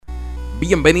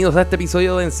Bienvenidos a este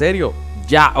episodio de En Serio.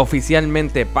 Ya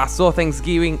oficialmente pasó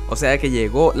Thanksgiving, o sea que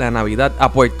llegó la Navidad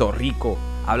a Puerto Rico.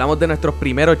 Hablamos de nuestros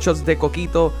primeros shots de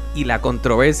coquito y la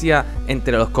controversia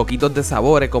entre los coquitos de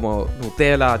sabores como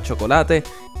Nutella, chocolate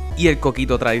y el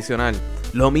coquito tradicional.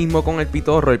 Lo mismo con el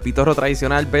pitorro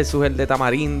tradicional versus el de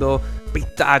tamarindo,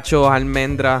 pistacho,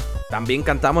 almendra. También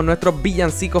cantamos nuestros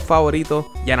villancicos favoritos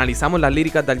y analizamos las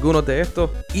líricas de algunos de estos.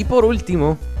 Y por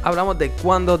último, hablamos de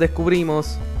cuándo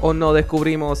descubrimos o no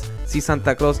descubrimos si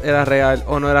Santa Claus era real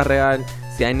o no era real.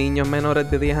 Si hay niños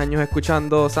menores de 10 años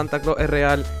escuchando Santa Claus es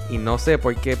real. Y no sé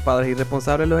por qué padres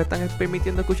irresponsables los están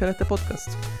permitiendo escuchar este podcast.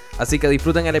 Así que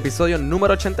disfruten el episodio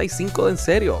número 85 de En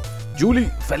Serio.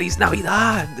 Julie, ¡feliz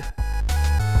Navidad!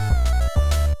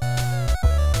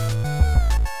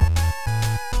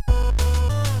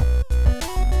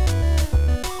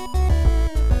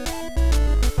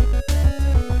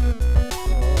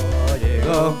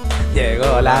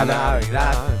 Llegó la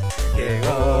Navidad.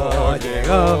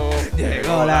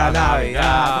 Llegó la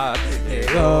Navidad.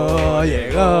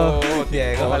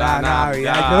 Llegó la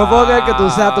Navidad. Yo no puedo creer que tu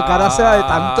cara sea de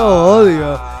tanto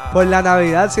odio por la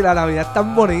Navidad, si la Navidad es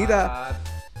tan bonita.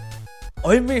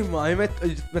 Hoy mismo a mí me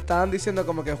estaban diciendo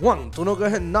como que Juan, tú no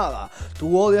crees en nada,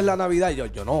 tú odias la Navidad. Y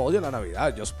yo no odio la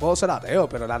Navidad, yo puedo ser ateo,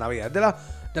 pero la Navidad es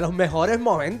de los mejores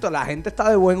momentos. La gente está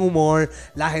de buen humor,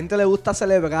 la gente le gusta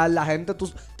celebrar, la gente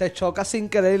tú te chocas sin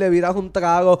querer y le viras un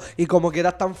trago y como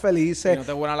quieras están felices. Y no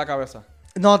te vuelan la cabeza.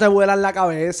 No te vuelan la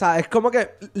cabeza. Es como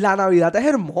que la Navidad es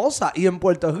hermosa. Y en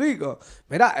Puerto Rico,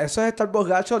 mira, eso es estar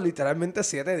borracho literalmente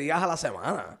 7 días a la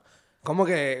semana. Como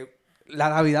que la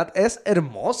Navidad es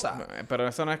hermosa. Pero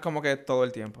eso no es como que todo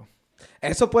el tiempo.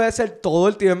 Eso puede ser todo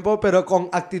el tiempo, pero con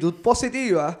actitud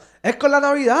positiva. Es con la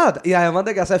Navidad. Y además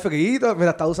de que hace frío.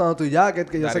 Mira, estás usando tu jacket,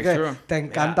 que yo sé que te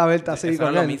encanta verte así eso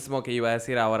con es él. lo mismo que iba a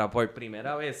decir ahora. Por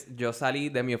primera vez yo salí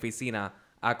de mi oficina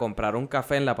a comprar un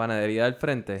café en la panadería del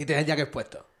frente. Y tienes el jacket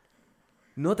puesto.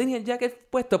 No tenía el jacket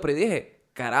puesto, pero dije,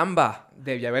 caramba,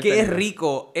 Debía haber qué tenido.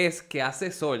 rico es que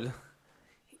hace sol.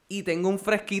 Y tengo un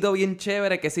fresquito bien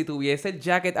chévere que si tuviese el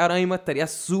jacket ahora mismo estaría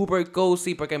súper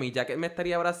cozy porque mi jacket me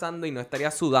estaría abrazando y no estaría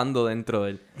sudando dentro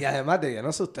de él. Y además de, yo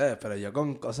no sé ustedes, pero yo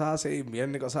con cosas así,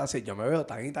 invierno y cosas así, yo me veo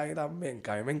tan y bien, que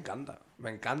a mí me encanta.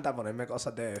 Me encanta ponerme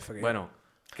cosas de frío. Bueno,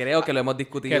 creo que lo hemos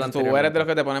discutido Que tú anteriormente. eres de los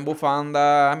que te ponen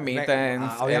bufandas,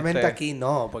 mittens. Obviamente aquí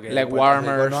no, porque leg en Puerto Rico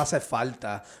warmers. no hace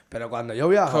falta. Pero cuando yo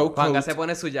viajo... Juanga se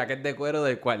pone su jacket de cuero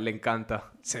del cual le encanta.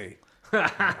 Sí.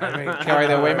 Que by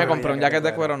the way me compré un jacket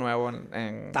de cuero nuevo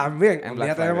en También, en un Black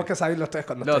día tenemos Friday. que salir los tres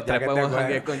con Los nuestros tres jackets de podemos cuero.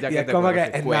 janguear con Y jacket es de como cuero,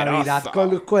 que sí. en Cueroso. Navidad con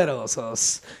los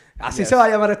cuerosos. Así se va a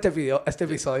llamar este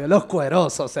episodio. Los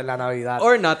cuerosos en la Navidad.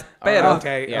 Or not, pero... Ok.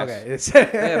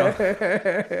 Pero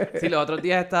si los otros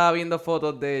días estaba viendo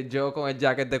fotos de yo con el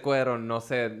jacket de cuero, no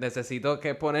sé, necesito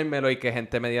que ponérmelo y que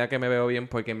gente me diga que me veo bien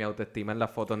porque mi autoestima en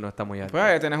las fotos no está muy alta.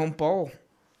 Pues tienes un pogo.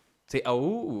 Sí,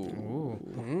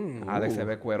 Alex se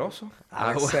ve cueroso.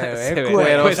 Alex se se ve ve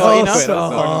cueroso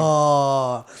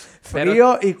cueroso.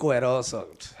 Frío y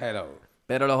cueroso. Hello.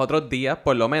 Pero los otros días,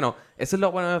 por lo menos, eso es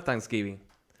lo bueno de Thanksgiving.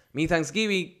 Mi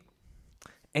Thanksgiving,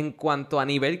 en cuanto a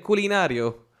nivel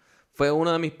culinario, fue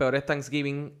uno de mis peores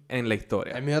Thanksgiving en la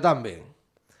historia. El mío también.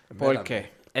 ¿Por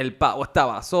qué? El pavo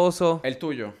estaba soso. El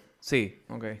tuyo. Sí.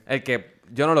 Ok. El que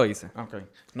yo no lo hice. Ok.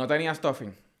 No tenía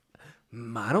stuffing.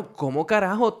 Mano, ¿cómo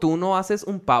carajo tú no haces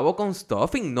un pavo con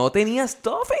stuffing? No tenía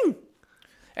stuffing.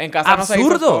 En casa no se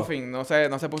hizo ¡Absurdo! stuffing. No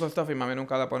se puso stuffing. Mami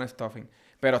nunca le pone stuffing.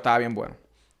 Pero estaba bien bueno.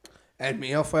 El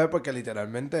mío fue porque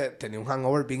literalmente tenía un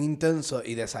hangover bien intenso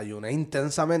y desayuné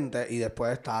intensamente y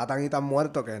después estaba tan y tan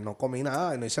muerto que no comí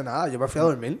nada y no hice nada. Yo me fui a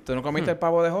dormir. ¿Tú no comiste el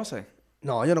pavo de José?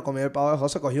 No, yo no comí el pavo de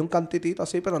José. Cogí un cantitito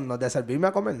así, pero no de servirme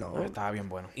a comer, no. Estaba bien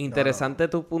bueno. Interesante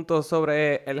tu punto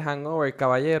sobre el hangover,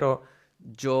 caballero.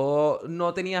 Yo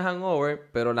no tenía hangover,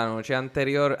 pero la noche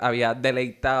anterior había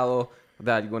deleitado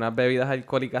de algunas bebidas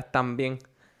alcohólicas también.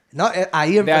 No,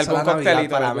 ahí De empezó algún la Navidad coctelito, de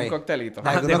para algún mí. coctelito. De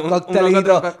algunos De unos coctelitos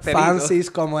otros coctelitos. fancies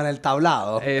como en el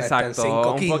tablado. Exacto. En Un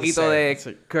 5.15. poquito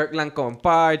de Kirkland con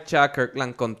parcha,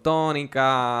 Kirkland con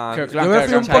tónica. Kirkland. Yo me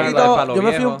fui un Charla de palo yo me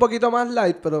fui viejo. un poquito más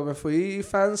light, pero me fui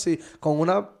fancy con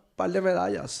una par de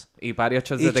medallas. Y varios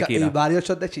shots Y, de tequila. y varios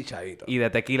shots de chichadito. Y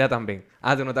de tequila también.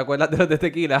 Ah, ¿tú no te acuerdas de los de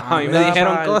tequila? Ah, A mí me me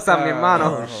dijeron falta. cosas, mi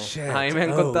hermano. Oh, shit. A mí me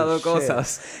han Oh, contado shit.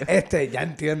 cosas. Ya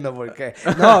entiendo por qué.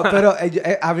 No, pero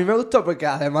a mí me gustó porque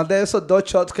además de esos 2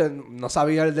 shots que no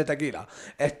sabía el de tequila,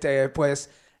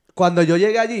 pues cuando yo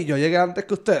llegué allí, yo llegué antes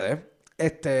que ustedes,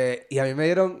 y a mí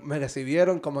me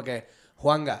recibieron como que,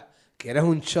 Juanga, ¿quieres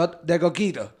un shot de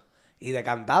coquito? Y de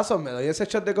cantazo me doy ese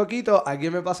shot de coquito,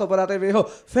 alguien me pasó por atrás y me dijo,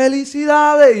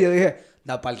 ¡felicidades! Y yo dije,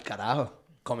 da pa'l carajo.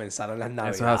 Comenzaron las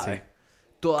navidades. Eso es así.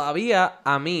 todavía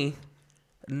a mí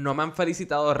no me han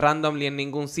felicitado randomly en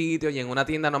ningún sitio y en una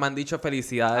tienda no me han dicho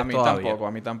felicidades A mí todavía. tampoco,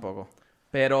 a mí tampoco.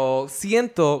 Pero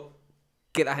siento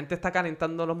que la gente está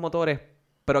calentando los motores,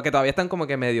 pero que todavía están como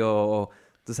que medio...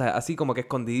 Tú sabes, así como que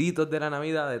escondiditos de la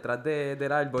Navidad detrás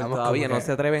del árbol. Estamos Todavía como no que-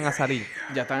 se atreven a salir.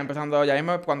 Ya están empezando, ya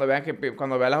mismo cuando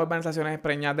vean las urbanizaciones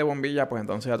preñadas de bombillas, pues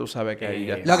entonces ya tú sabes que ahí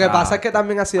ya Lo que pasa es que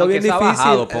también ha sido Aunque bien eso ha difícil.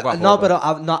 bajado poco a No, poco. pero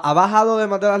ha bajado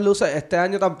además de las luces. Este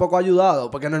año tampoco ha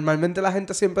ayudado. Porque normalmente la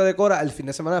gente siempre decora el fin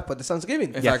de semana después de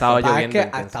Thanksgiving. Y ha estado Lo que pasa lloviendo es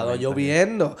que ha estado intensamente.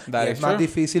 lloviendo. That Y is es más true.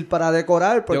 difícil para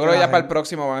decorar. Porque Yo creo que la ya para el gente-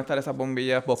 próximo van a estar esas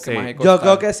bombillas bosque Sí. mágico. Yo style.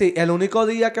 creo que sí. El único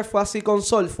día que fue así con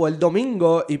sol fue el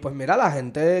domingo. Y pues mira, la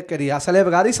gente quería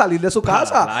celebrar y salir de su Para la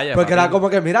casa. playa, porque papi. era como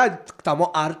que, mira, estamos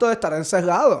hartos de estar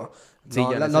encerrados. Sí,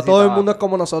 no, yo no necesitaba- todo el mundo es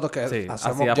como nosotros que Sí, hacemos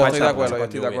hacía Yo falta estoy de acuerdo, con yo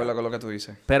estoy de lluvia. acuerdo con lo que tú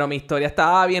dices. Pero mi historia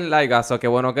estaba bien larga, so qué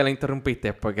bueno que la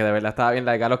interrumpiste, porque de verdad estaba bien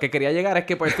larga. Lo que quería llegar es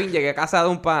que por fin llegué a casa de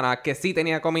un pana que sí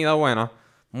tenía comida buena,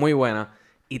 muy buena,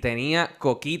 y tenía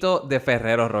coquito de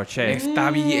Ferrero Rocher.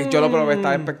 Está bien, yo lo probé,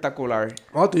 está espectacular.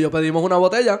 Oh, tú y yo pedimos una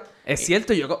botella. Es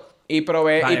cierto, yo Y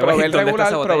probé, Vale, y probé güey, el ¿dónde está regular,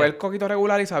 esa botella? probé el coquito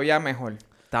regular y sabía mejor.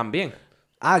 también.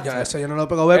 Ah, eso yo no lo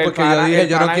probé El porque pana- yo dije, el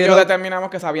yo no pana y quiero... determinamos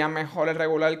que sabía mejor el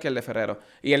regular que el de Ferrero.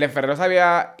 Y el de Ferrero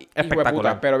sabía Espectacular.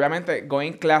 hijueputa, pero obviamente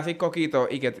going classic coquito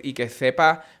y que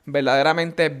sepa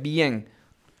verdaderamente bien.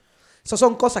 Esas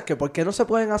son cosas que ¿por qué no se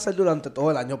pueden hacer durante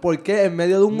todo el año? ¿Por qué en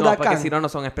medio de un No, huracán? porque si no, no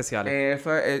son especiales.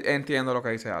 Eso entiendo lo que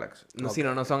dice Alex. No, si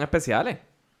no, no son especiales.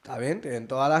 Está bien, tienen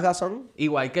toda la razón.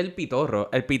 Igual que el pitorro.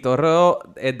 El pitorro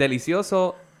es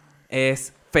delicioso,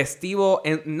 es festivo.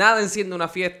 Nada enciende una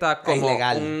fiesta como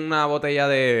ilegal. una botella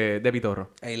de pitorro.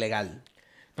 Es ilegal.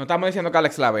 No estamos diciendo que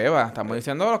Alex la beba, estamos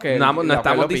diciendo lo que No, lo no que él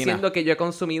estamos opina. diciendo que yo he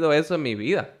consumido eso en mi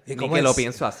vida. ¿Y Ni cómo que lo es?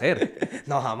 pienso hacer.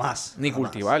 No, jamás. Ni jamás.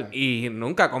 cultivar. Y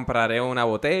nunca compraré una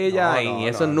botella No, y no,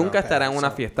 eso no, nunca no, estará en pero una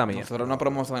eso- fiesta mía. Nosotros no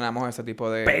promocionamos ese tipo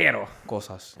de Pero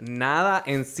cosas. nada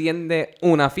enciende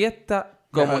una fiesta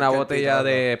como Mejor una que el botella pitorro.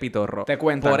 de pitorro. Te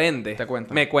cuentan, Por ende, te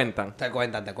cuentan. me cuentan. Te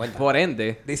cuentan, te cuentan. Por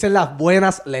ende, Dicen las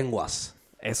buenas lenguas.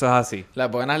 eso es así.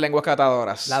 Las buenas lenguas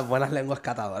catadoras. Las buenas lenguas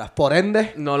catadoras. Por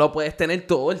ende, No lo puedes tener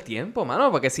todo el tiempo, mano,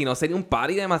 porque si no sería un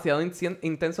party demasiado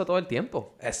intenso todo el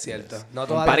tiempo. es cierto. No Un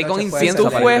todas party las con noches pueden incienso Tú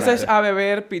ser para fueses diferentes. a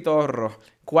beber pitorro.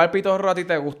 ¿Cuál pitorro a ti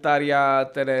te gustaría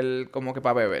tener como que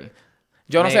para beber?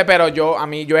 Yo no Me- sé, pero yo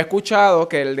he escuchado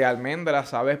que el de almendra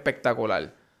sabe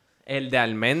espectacular. El de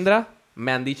almendra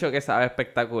me han dicho que sabe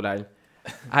espectacular.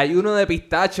 Hay uno de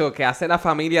pistacho que hace la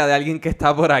familia de alguien que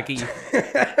está por aquí.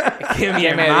 Que mi Que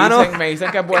hermano me dicen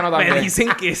que es bueno también. me dicen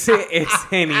que ese es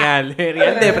genial.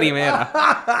 Genial de primera.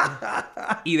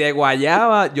 Y de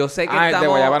guayaba, yo sé que Ah, el de estamos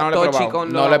guayaba no lo he touchy probado. con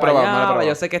No lo lo he de probado, no lo he guayaba. probado.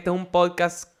 Yo sé que este es un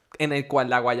podcast en el cual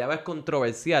la guayaba es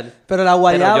controversial. Pero la Pero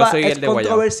guayaba yo soy es el de guayaba.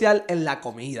 controversial en la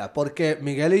comida. Porque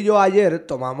Miguel y yo ayer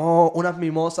tomamos unas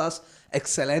mimosas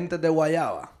excelentes de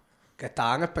guayaba. Que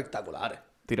estaban espectaculares.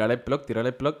 Tírale el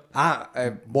plug.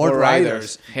 Board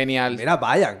Riders. Genial. Mira,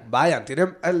 vayan.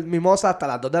 Tienen el mimosa hasta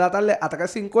las 2 de la tarde a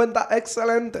 3.50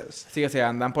 excelentes. Así que si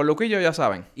andan por Luquillo, ya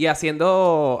saben. Y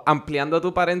ampliando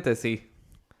tu paréntesis,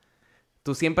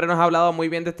 tú siempre nos has hablado muy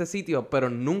bien de este sitio, pero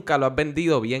nunca lo has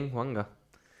vendido bien, Juanga.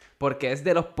 Porque es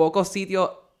de los pocos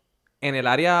sitios en el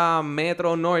área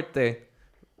metro norte,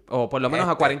 o por lo menos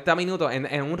a 40 minutos,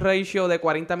 en un ratio de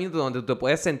 40 minutos donde tú te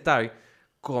puedes sentar,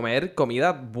 comer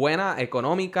comida buena,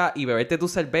 económica y beberte tu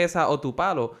cerveza o tu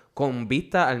palo con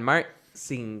vista al mar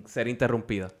sin ser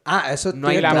interrumpida. Eso No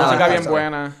hay Y la nada música de bien eso.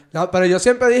 buena. No, pero yo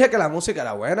siempre dije que la música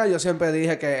era buena. Yo siempre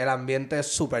dije que el ambiente es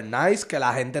super nice, que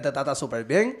la gente te trata súper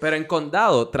bien. Pero en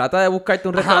Condado, trata de buscarte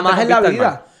un restaurante Jamás con en la vista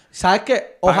al mar. vida. ¿Sabes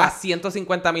qué? Pagas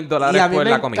 $150,000 Y a mí por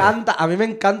me la comida. encanta, a mí me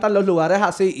encantan los lugares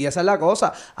así. Y esa es la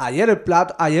cosa. Ayer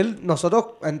nosotros,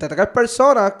 entre 3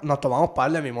 personas, nos tomamos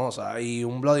par de mimosas. Y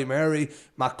un Bloody Mary,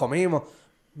 más comimos.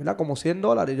 Mira, como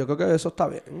 $100. Yo creo que eso está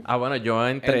bien. Ah, bueno, yo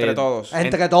Entre todos.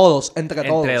 Entre todos.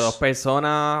 Entre 2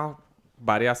 personas,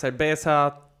 varias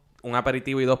cervezas, un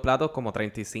aperitivo y 2 platos, como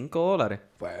 $35.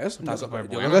 Pues Está súper yo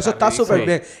bueno, creo que eso está está súper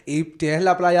ridículo. bien. Y tienes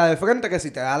la playa de frente que si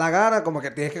te da la gana, como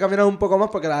que tienes que caminar un poco más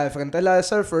porque la de frente es la de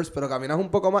surfers, pero caminas un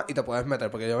poco más y te puedes meter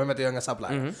porque yo me he metido en esa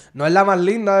playa. No es la más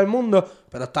linda del mundo,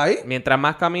 pero está ahí. Mientras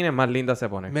más camines, más linda se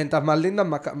pone. Mientras más linda,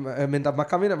 mientras más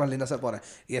camines, más linda se pone.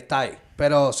 Y está ahí.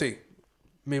 Pero sí,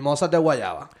 mimosas de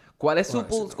guayaba. ¿Cuál es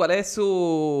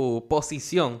su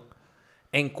posición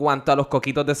en cuanto a los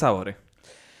coquitos de sabores?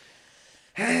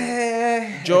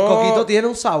 El Yo- coquito tiene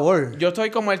un sabor. Yo estoy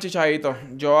como el chichadito.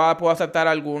 Yo puedo aceptar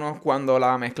algunos cuando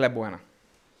la mezcla es buena.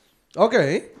 Ok.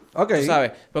 Tú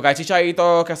sabes. Porque hay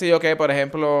chichaditos que así yo que, por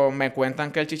ejemplo, me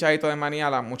cuentan que el chichadito de maní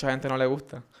a mucha gente no le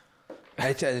gusta.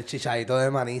 El chichadito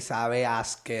de maní sabe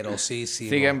asquerosísimo.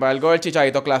 Sin embargo, el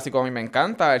chichadito clásico a mí me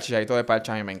encanta. El chichadito de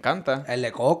parcha a mí me encanta. El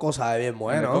de coco sabe bien El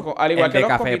bueno. de coco. Al igual El que de los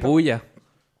café coquitos. puya.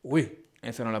 Uy.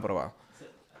 Ese no lo he probado.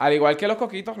 Al igual que los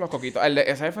coquitos.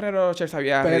 Ese de Ferrero Rocher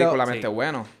sabía Pero- ridículamente sí.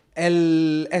 bueno.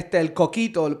 El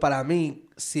coquito, para mí,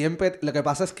 siempre... Lo que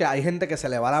pasa es que hay gente que se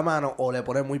le va la mano o le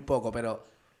pone muy poco, pero...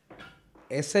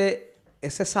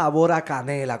 Ese sabor a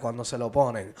canela cuando se lo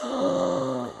ponen...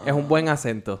 Es un buen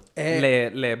acento. Eh.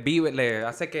 Le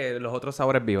hace que los otros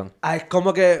sabores vivan. Ah, es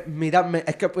como que, mira,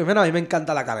 es que primero a mí me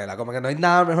encanta la canela. Como que no hay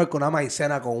nada mejor que una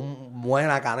maicena con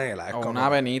buena canela. Es O como, una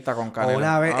avenita con o canela.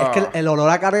 una ave- Ah, Es que el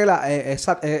olor a canela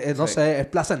no Sí. sé, es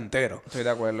placentero. Estoy de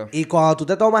acuerdo. Y cuando tú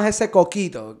te tomas ese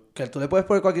coquito, que tú le puedes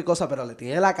poner cualquier cosa, pero le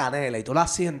tiene la canela y tú la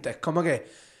sientes, es como que,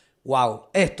 wow,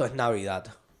 esto es Navidad.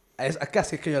 Es que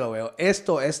así es que yo lo veo.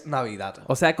 Esto es Navidad.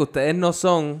 O sea que ustedes no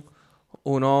son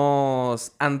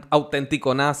unos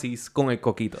auténticos nazis con el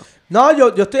coquito. No,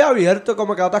 yo estoy abierto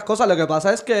como que a otras cosas. Lo que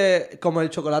pasa es que, como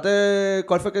el chocolate,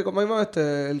 ¿cuál fue que comimos?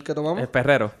 El que tomamos. El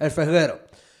perrero. El Ferrero.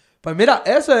 Pues mira,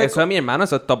 eso es... Eso es mi hermano,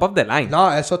 eso es top of the line.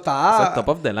 No, eso está... Eso es top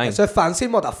of the line. Eso es fancy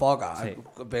motafoca. Sí.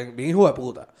 Bien hijo de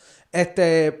puta.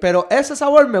 Pero ese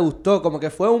sabor me gustó. Como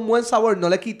que fue un buen sabor. No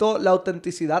le quitó la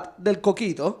autenticidad del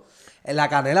coquito. La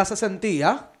canela se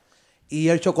sentía. Y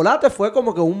el chocolate fue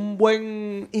como que un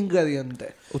buen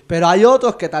ingrediente. Pero hay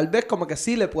otros que tal vez como que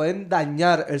sí le pueden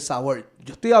dañar el sabor.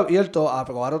 Yo estoy abierto a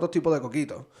probar otro tipo de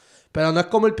coquito. Pero no es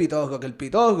como el pitorro. Que el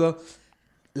pitorro...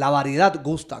 La variedad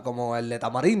gusta, como el de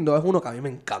tamarindo es uno que a mí me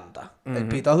encanta. El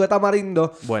pitorro de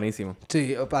tamarindo, Buenísimo.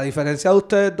 sí, a diferencia de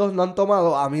ustedes dos no han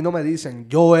tomado, a mí no me dicen,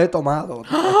 yo he tomado.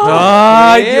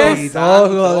 ¡Ay, El Dios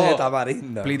pitorro santo! de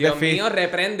tamarindo. Please. Dios Defí- mío,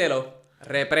 repréndelo.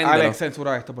 Repréndelo. Alex,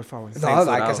 censura esto, por favor. No, hay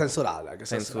censurado. que censurarlo, hay que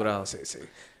censurarlo. Censurado. Sí, sí.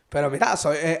 Pero mira,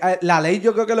 la ley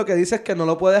yo creo que lo que dice es que no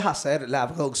lo puedes hacer. La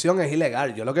producción es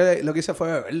ilegal. Yo lo que hice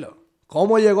fue beberlo.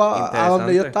 ¿Cómo llegó a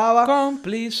donde yo Interesante. estaba?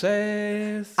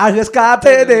 Cómplices. Al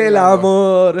rescate del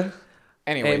amor.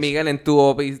 Anyways. Miguel, en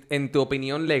tu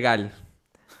opinión legal,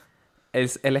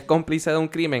 él es cómplice de un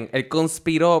crimen. Él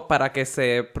conspiró para que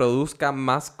se produzca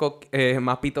más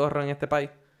pitorro en este país.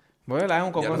 Bueno, es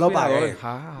un Yo no lo pagué. co-conspirador.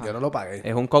 Ah. Yo no lo pagué.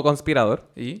 Es un co-conspirador.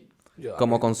 ¿Y?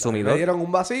 Como A mí consumidor. me dieron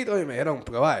un vasito y me dijeron,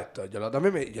 prueba esto. Yo lo tomé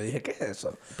y yo dije, ¿qué es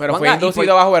eso? Pero Juanga, fue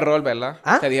inducido bajo error, ¿verdad?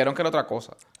 ¿Ah? Te dijeron que era otra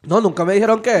cosa. No, nunca me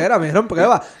dijeron qué era, me dijeron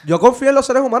prueba. Yo confío en los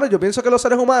seres humanos, yo pienso que los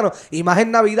seres humanos, y más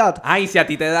en Navidad, Ay, si a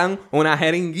ti te dan una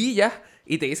jeringuilla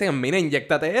y te dicen, mira,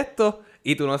 inyéctate esto,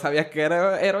 y tú no sabías que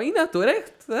era heroína, tú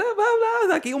eres, bla,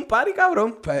 bla, aquí un party,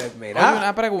 cabrón. pues Oye, mira.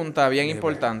 una pregunta bien Dime.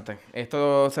 importante.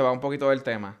 Esto se va un poquito del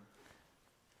tema.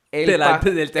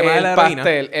 Del tema de la heroína.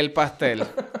 El pastel.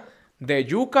 ¿De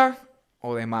yuca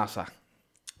o de masa?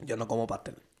 Yo no como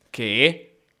pastel.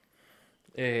 ¿Qué?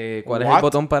 ¿Cuál es What? el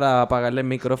botón para apagarle el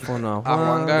micrófono A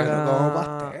Juanga. Yo no como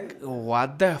pastel. What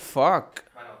the fuck?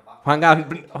 Juanga,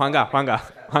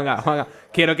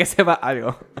 quiero que sepas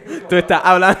algo. Tú estás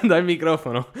hablando al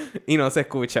micrófono y no se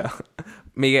escucha.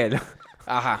 Miguel,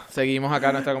 Ajá, seguimos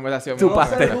acá nuestra conversación. Tu Muy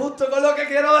pastel. Ser buena. justo con lo que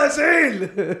quiero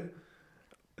decir.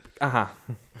 ajá.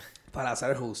 Para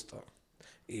ser justo.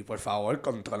 Y por favor,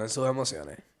 controlen sus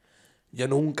emociones. Yo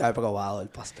nunca he probado el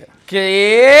pastel.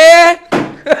 ¿Qué?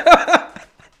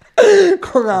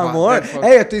 Con amor. the fuck?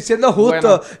 Ey, estoy siendo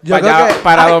justo. Bueno, Yo para, creo que...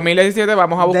 para Ay, 2017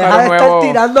 vamos a buscar deja de un estar nuevo...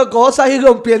 tirando cosas y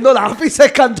rompiendo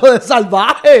lápices, canto de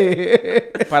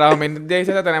salvaje. Para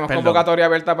 2017 tenemos Perdón. convocatoria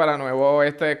abierta para nuevo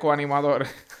coanimador.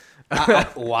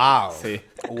 Wow. Sí.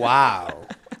 Wow.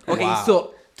 Ok, Wow.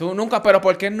 so, Tú nunca, pero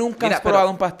 ¿por qué nunca Mira, has pero probado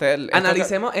un pastel? Esto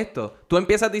analicemos esto. Tú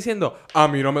empiezas diciendo, a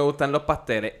mí no me gustan los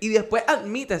pasteles. Y después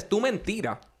admites tu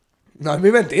mentira. No es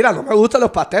mi mentira, no me gustan los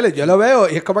pasteles. Yo lo veo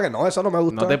y es como que no, eso no me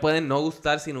gusta. No te pueden no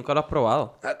gustar si nunca lo has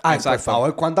probado. Ay, Exacto. por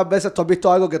favor, ¿cuántas veces tú has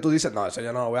visto algo que tú dices, no, eso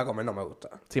yo no lo voy a comer, no me gusta?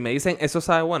 Si me dicen, eso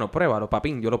sabe bueno, pruébalo,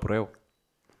 papín, yo lo pruebo.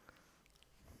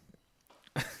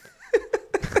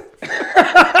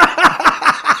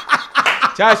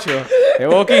 Chacho, de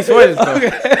boqui suelto.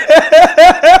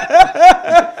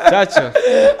 Chacho.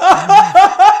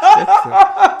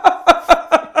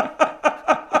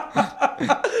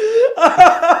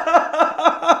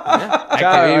 Hay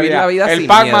que vivir la vida El sin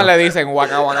Pac-Man miedo. le dicen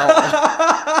guaca, guaca, guaca.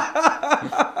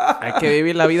 Hay que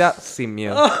vivir la vida sin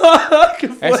miedo.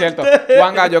 Es cierto.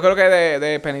 Juanga, yo creo que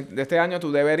de este año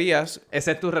tú deberías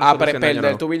Esa es tu resolución de año perder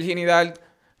nuevo. tu virginidad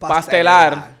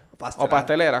Pastelera. o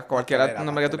pastelera, cualquiera Pastelera,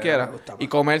 nombre que tú pastelera, quieras, me gusta más. y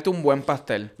comerte un buen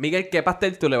pastel. Miguel, ¿qué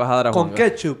pastel tú le vas a dar a Con Juanga?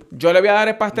 ketchup. Yo le voy a dar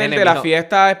el pastel Nene, de la mijo.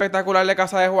 fiesta espectacular de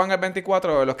casa de Juanga el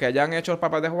 24, de los que hayan hecho los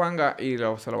papás de Juanga, y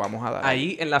se lo vamos a dar.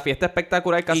 Ahí, en la fiesta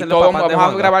espectacular que Y hacen los todos papás de vamos a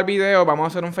Juanga. grabar video, vamos a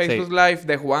hacer un Facebook Sí. Live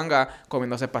de Juanga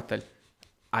comiéndose el pastel.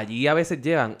 allí a veces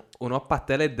llevan unos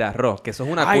pasteles de arroz, que eso es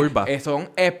una Ay, curva. Son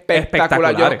espectaculares.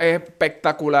 Espectaculares.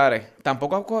 Espectaculares.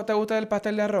 ¿Tampoco te gusta el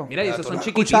pastel de arroz? Mira, y esos ¿Tú son no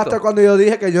chiquititos. escuchaste cuando yo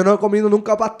dije que yo no he comido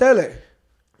nunca pasteles?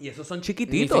 Y esos son Ni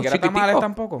chiquititos, siquiera tamales chiquiticos.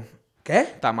 tampoco. ¿Qué?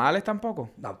 Tamales tampoco.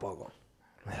 Tampoco.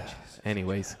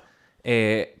 Anyways.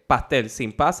 Pastel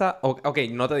sin pasa. Ok,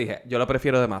 no te dije. Yo lo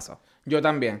prefiero de masa. Yo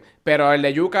también. Pero el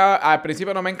de yuca al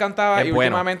principio no me encantaba Es y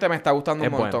bueno. últimamente me está gustando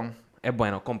un montón. Bueno. Es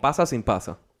bueno. ¿Con pasa o sin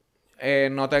pasa?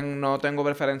 No tengo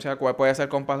preferencia de cuál puede ser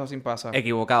con pasa o sin pasa.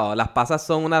 Equivocado. Las pasas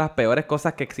son una de las peores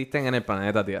cosas que existen en el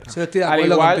planeta Tierra. Sí, estoy de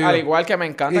acuerdo contigo. Al igual que me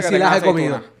encanta Y que si tengan las he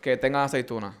aceitunas. comido. Que tengan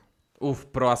aceitunas. Uf,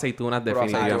 pro aceitunas Pro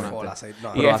definitivamente. aceitunas.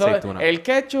 No, Y Pro eso, aceituna. el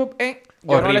ketchup,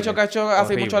 yo no Horrible. le echo ketchup así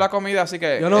Horrible. mucho a la comida, así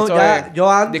que Yo no, eso ya, es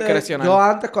yo antes, discrecional.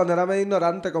 cuando era medio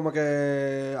ignorante, como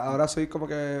que ahora soy como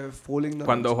que full ignorante.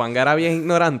 Cuando Juan era bien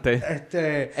ignorante,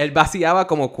 él vaciaba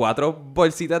como 4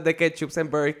 bolsitas de ketchup en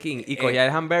Burger King y cogía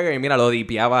el hamburger y mira, lo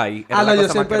dipiaba ahí. Era la yo cosa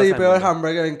más siempre asquerosa dipeo del el mundo.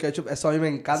 hamburger en ketchup. Eso a mí me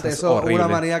encanta. Eso es Eso es una horrible.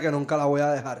 manía que nunca la voy a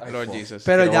dejar. Lord Jesus.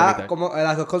 Pero Quiero ya, vomitar. como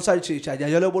las dos con salchicha, ya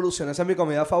yo le evolucioné. Esa es mi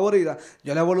comida favorita.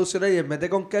 Yo la evolucioné y en vez de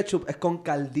con ketchup es con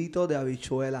caldito de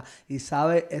habichuela. Y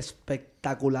sabe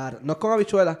espectacular. No es con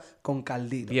habichuela, con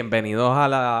caldito. Bienvenidos a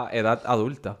la edad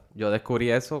adulta. Yo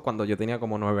descubrí eso cuando yo tenía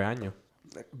como 9 años.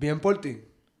 Bien por ti.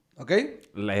 ¿Ok?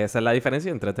 Esa es la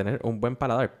diferencia entre tener un buen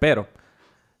paladar. Pero Yo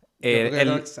creo que el-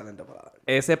 es excelente palabra.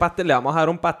 ese pastel, le vamos a dar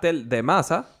un pastel de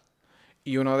masa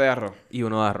Y uno de arroz. y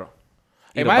uno de arroz.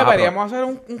 Y Es los más, vas a deberíamos hacer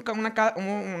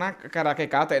una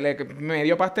caraquecate.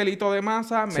 Medio pastelito de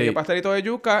masa, medio Sí. pastelito de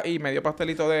yuca y medio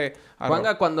pastelito de arroz.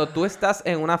 Juanga, cuando tú estás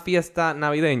en una fiesta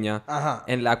navideña Ajá.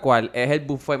 en la cual es el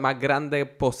buffet más grande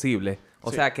posible,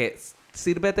 o sea que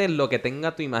sírvete lo que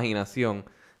tenga tu imaginación.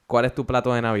 ¿Cuál es tu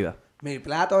plato de Navidad? Mi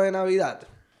plato de Navidad.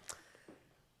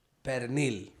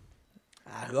 Pernil.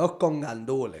 Arroz con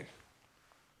gandules.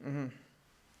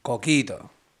 Coquito.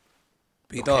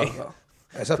 Pitorro.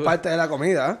 Eso es parte de la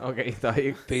comida. Ok, está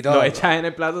ahí. Pitor. ¿Lo echas en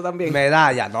el plato también?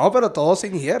 Medalla. No, pero todo se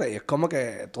ingiere. Y es como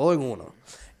que todo en uno.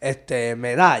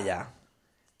 Medalla.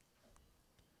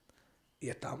 Y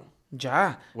estamos.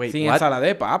 Ya. Wait, sin what? ensalada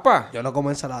de papa. Yo no como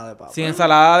ensalada de papa. Sin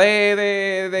ensalada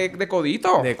de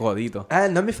codito. De codito.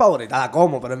 No es mi favorita, la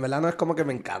como, pero en verdad no es como que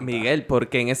me encanta. Miguel,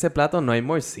 porque en ese plato no hay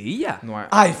morcilla. No hay-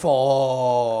 Ay,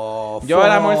 Yo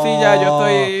la morcilla,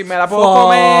 me la puedo Fo.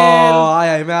 comer. Ay,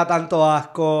 a mí me da tanto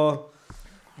asco.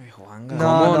 Ay, Juanga.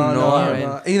 ¿Cómo no? A ver.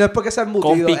 Y no es porque sea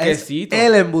embutido, Con piquecito. es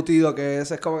el embutido que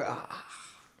es como que...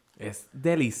 Es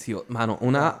delicioso. Mano,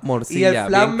 una Y morcilla el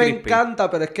flan bien me crispy.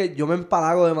 encanta, pero es que yo me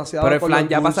empalago demasiado Pero el con flan, los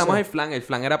ya dulces. pasamos el flan. El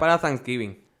flan era para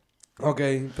Thanksgiving. Ok,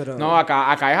 pero... No,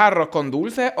 acá es arroz con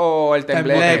dulce o el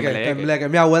tembleque. Tembleque, tembleque.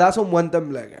 Mi abuela hace un buen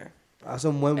tembleque. Hace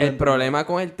un buen El problema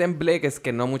con el tembleque es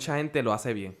que no mucha gente lo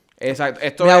hace bien. Exacto.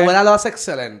 Esto Mi es... abuela lo hace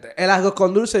excelente. El arroz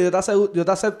con dulce yo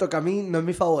te acepto que a mí no es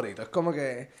mi favorito. Es como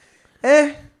que...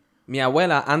 Mi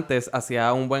abuela antes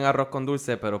hacía un buen arroz con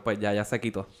dulce, pero pues ya se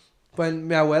quitó. Pues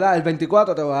mi abuela, el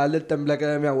 24 te voy a dar del tembleque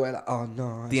de mi abuela. Oh,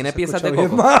 no. eso Tiene se piezas escucha de bien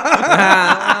coco. mal.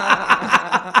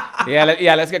 Y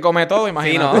Alex que come todo, Sí,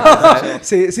 imagínate. no.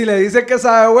 Si le dicen que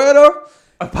sabe bueno,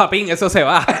 Papín, eso se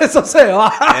va. eso se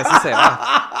va. Eso se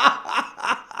va.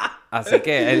 Así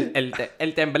que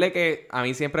el tembleque, a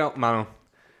mí siempre, mano,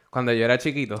 cuando yo era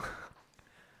chiquito,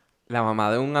 la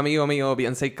mamá de un amigo mío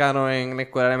bien cercano en la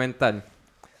escuela elemental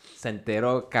se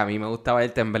enteró que a mí me gustaba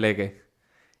el tembleque.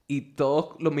 Y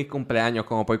todos mis cumpleaños,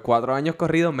 como por 4 años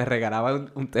corridos, me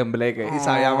regalaban un tembleque. Y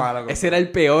sabía malo. Ese era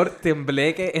el peor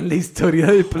tembleque en la historia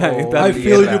del planeta I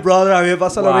feel Tierra. you, brother. A mí me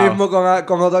pasó lo Wow. mismo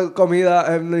con otra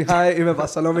comida en mi high y me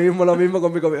pasó lo mismo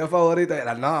con mi comida favorita. Y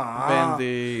era, no.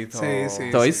 Bendito. Sí, sí.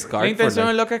 Estoy sí. scarred La intención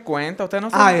for es life. lo que cuenta. Ustedes no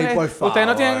Ay, son- por Ustedes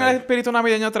no tienen favor. el espíritu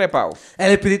navideño trepado.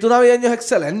 El espíritu navideño es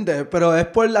excelente, pero es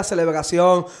por la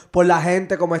celebración, por la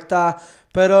gente, como está.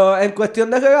 Pero en cuestión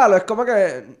de regalo, es como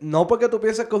que no porque tú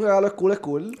pienses que un regalo es cool, es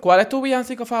cool. ¿Cuál es tu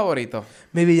villancico favorito?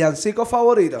 Mi villancico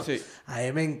favorito. Sí. A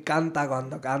mí me encanta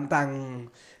cuando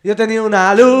cantan. Yo tenía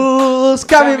una luz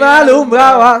que a mí me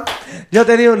alumbraba. Yo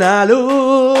tenía una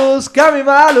luz que a mí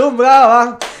me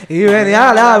alumbraba. Y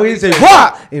venía la brisa y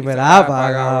 ¡guau! Y me la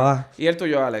apagaba. ¿Y el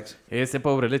tuyo, Alex? Ese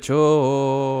pobre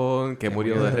lechón que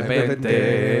murió de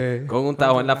repente con un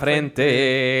tajo en la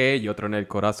frente y otro en el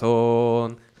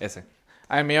corazón. Ese.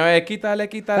 El mío es quítale, Ay,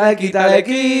 quítale, quítale,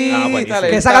 quítale. buenísimo.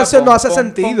 Que esa canción no hace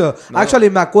sentido. No. Actually,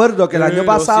 me acuerdo que el año Los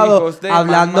pasado, hijos de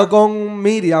hablando mamá. con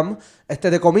Miriam,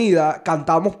 de comida,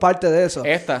 cantábamos parte de eso.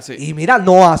 Esta, sí. Y mira,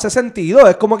 no hace sentido.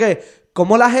 Es como que,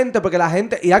 como la gente, porque la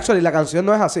gente, y actually la canción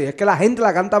no es así, es que la gente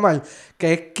la canta mal,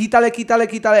 que es quítale,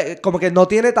 como que no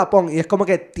tiene tapón, y es como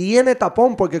que tiene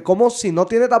tapón, porque como si no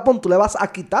tiene tapón, tú le vas a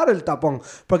quitar el tapón,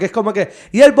 porque es como que,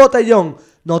 y el botellón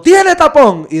no tiene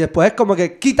tapón, y después es como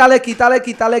que quítale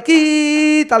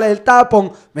el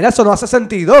tapón. Mira, eso no hace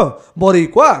sentido,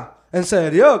 boricua. ¿En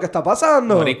serio? ¿Qué está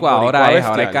pasando? Boricua, ahora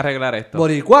hay que arreglar esto.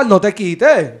 Boricua, no te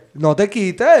quites.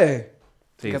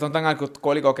 Sí. Que son tan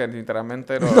alcohólicos que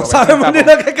literalmente No sabemos ni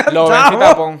lo que Lo ven sin cantamos.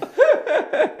 tapón.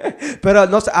 Pero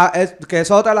no sé, que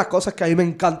eso es otra de las cosas que a mí me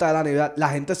encanta de la Navidad. La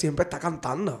gente siempre está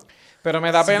cantando. Pero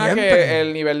me da pena Siempre. que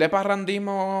el nivel de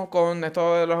parrandismo con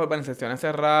esto de las organizaciones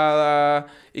cerradas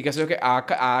y que sé yo que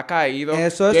ha caído.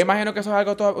 Eso es- Yo imagino que eso es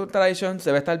algo toda tradición,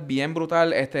 debe estar bien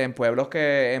brutal en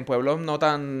pueblos no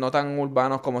tan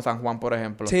urbanos como San Juan, por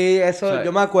ejemplo. Sí, eso, O sea,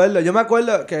 yo me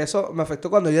acuerdo que eso me afectó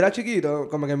cuando yo era chiquito,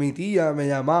 como que mi tía me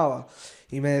llamaba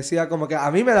y me decía como que a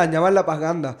mí me dañaban la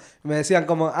paganda. Me decían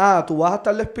como, tú vas a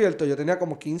estar despierto. Yo tenía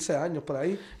como 15 años por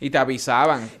ahí. Y te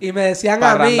avisaban. Y me decían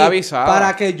a mí, Parranda avisada.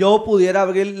 para que yo pudiera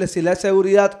decirle a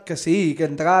seguridad que sí, que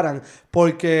entraran.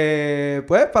 Porque,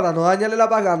 pues, para no dañarle la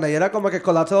paganda. Y era como que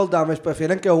collateral damage.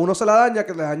 Prefieren que uno se la daña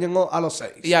que le dañen a los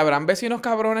 6. Y habrán vecinos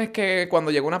cabrones que cuando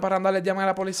llega una parranda les llaman a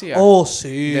la policía. Oh,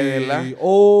 sí. ¿De verdad?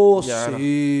 Oh, Ya.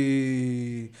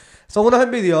 sí. Son unos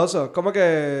envidiosos. Como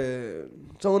que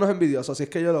son unos envidiosos. Así es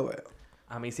que yo lo veo.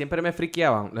 A mí siempre me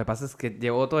friqueaban. Lo que pasa es que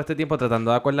llevo todo este tiempo tratando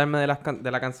de acordarme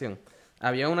de la canción.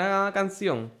 Había una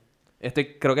canción,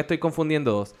 creo que estoy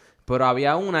confundiendo dos, pero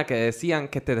había una que decían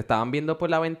que te estaban viendo por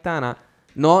la ventana.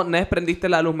 No desprendiste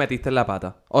la luz, metiste la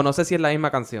pata. O no sé si es la misma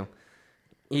canción.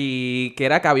 Y que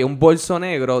era que había un bolso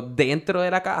negro dentro de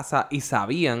la casa y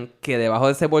sabían que debajo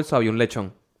de ese bolso había un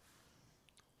lechón.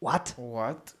 What?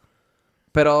 What?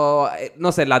 Pero,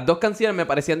 no sé, las dos canciones me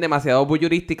parecían demasiado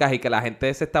bullurísticas y que la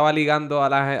gente se estaba ligando a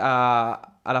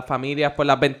las familias por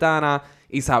las ventanas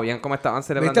y sabían cómo estaban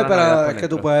celebrando Viste, la Navidad pero por es que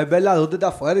tú dentro. puedes ver la luz desde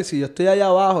afuera. Y si yo estoy allá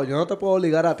abajo, yo no te puedo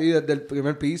obligar a ti desde el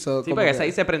primer piso. Sí, como porque que- esa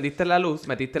ahí se prendiste la luz,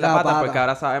 metiste la La pata, pata. porque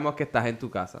ahora sabemos que estás en tu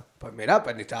casa. Pues mira,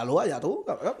 prendiste la luz allá tú,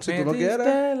 cabrón. Si tú no Metiste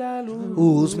quieres. la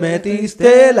luz.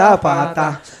 Metiste la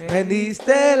pata,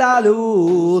 prendiste la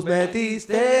luz,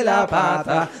 metiste la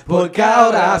pata, porque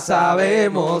ahora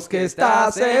sabemos que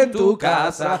estás en tu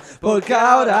casa, porque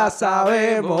ahora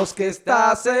sabemos que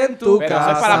estás en tu Pero casa.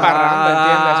 eso es para la parranda,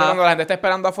 ¿entiendes? Eso cuando la gente está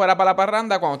esperando afuera para la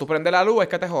parranda, cuando tú prendes la luz es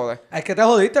que te jode. Es que te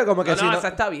jodiste, como que No, si no, no... esa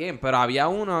está bien, pero había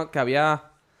uno que había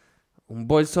un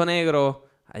bolso negro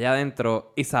allá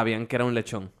adentro y sabían que era un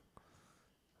lechón.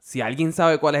 Si alguien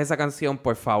sabe cuál es esa canción,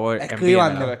 por favor,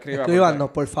 Escríbanos, envíenmela. escríbanos,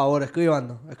 por favor,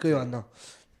 escríbanos.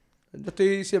 Yo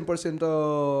estoy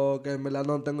 100% que en verdad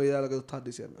no tengo idea de lo que tú estás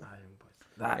diciendo.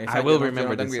 Esa I will yo no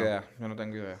remember tengo this song. idea. Yo no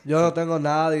tengo idea. Yo no tengo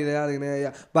nada de idea ni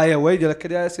idea. Vaya, güey, yo les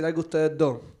quería decir algo a ustedes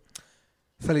dos.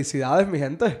 Felicidades, mi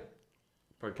gente.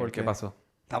 ¿Por ¿Por qué? qué? pasó?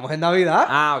 Estamos en Navidad.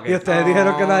 Ah, ok. Y ustedes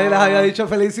dijeron que nadie les había dicho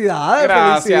felicidades.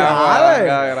 Gracias, felicidades.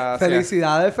 Juanga,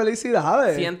 gracias.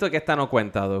 Felicidades. Siento que esta no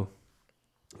cuenta, though.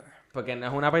 Porque no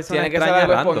es una persona Tiene que ser extraña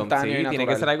algo random. espontáneo Sí, y tiene que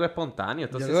natural. ser algo espontáneo.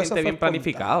 Esto Yo se creo que eso siente fue bien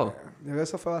planificado. espontáneo. Yo creo que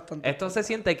eso fue bastante... Esto se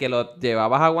siente que lo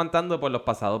llevabas aguantando por los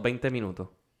pasados 20 minutos.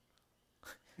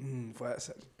 puede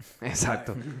ser.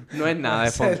 Exacto. No es nada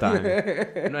espontáneo.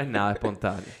 No es nada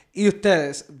espontáneo. Y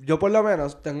ustedes, yo por lo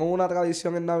menos tengo una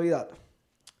tradición en Navidad.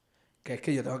 Que es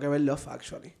que yo tengo que ver Love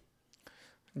Actually.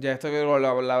 Ya esto lo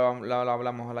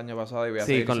hablamos el año pasado y voy a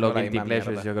Sí, seguir con diciendo los la guilty misma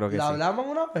pleasures, mierda. yo creo que ¿La sí. hablamos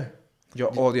una vez? Yo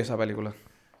odio esa película.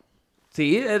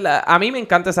 Sí, a mí me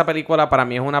encanta esa película. Para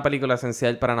mí es una película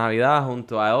esencial para Navidad.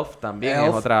 Junto a Elf también es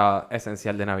Elf. otra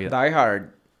esencial de Navidad. Die Hard.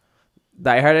 Die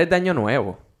Hard es de Año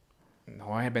Nuevo.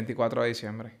 No, es el 24 de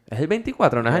diciembre. ¿Es el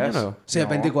 24? ¿No es Año Yes. Nuevo? Sí, el No.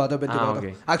 24, el 24. Ah,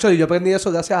 ok. Actually, yo aprendí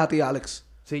eso gracias a ti, Alex.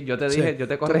 Sí, yo te dije, Sí. yo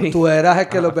te Tú, corregí. tú eras el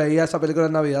que lo veía esa película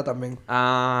en Navidad también.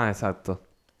 Ah, exacto.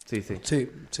 Sí, sí. Sí,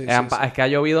 sí, Es que ha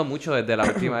llovido mucho desde la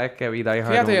última vez que vi Die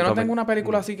Hard. Fíjate, yo no junto tengo con- una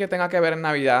película así que tenga que ver en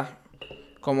Navidad.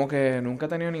 Como que nunca he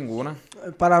tenido ninguna.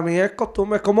 Para mí es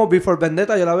costumbre, es como Before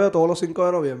Vendetta, yo la veo todos los 5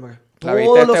 de noviembre. ¿La Todos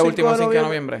viste los este 5 último 5 de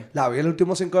noviembre? La vi el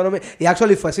último 5 de noviembre. Y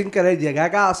actually fue sin querer, llegué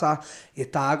a casa y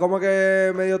estaba como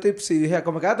que medio tipsy y dije,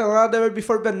 como que tengo ganas de ver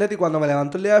Before Vendetta y cuando me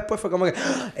levanto el día después fue como que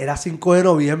era 5 de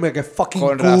noviembre, que fucking Con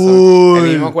cool. razón. El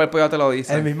mismo cuerpo ya te lo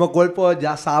dice. El mismo cuerpo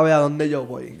ya sabe a dónde yo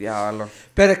voy. Diablo.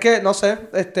 Pero es que, no sé,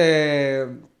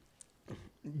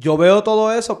 yo veo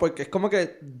todo eso porque es como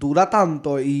que dura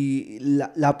tanto y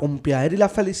la pompeadera y la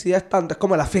felicidad es tanto. Es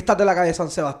como las fiestas de la calle San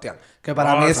Sebastián. Que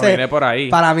para Oh, mí eso ese viene por ahí.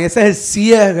 para mí ese es el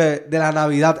cierre de la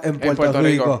Navidad en Puerto,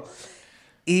 Rico.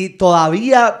 Y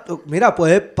todavía, mira,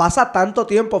 pues pasa tanto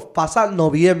tiempo, pasa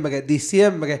noviembre,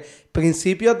 diciembre,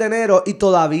 principios de enero y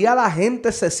todavía la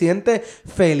gente se siente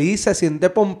feliz, se siente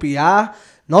pompeada.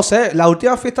 No sé, las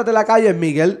últimas fiestas de la calle,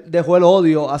 Miguel dejó el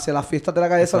odio hacia las fiestas de la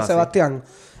calle de San Sebastián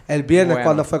el viernes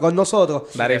cuando fue con nosotros.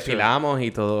 Desfilamos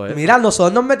y todo eso. Mira,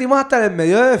 nosotros nos metimos hasta en el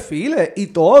medio de desfile y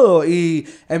todo. Y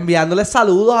enviándoles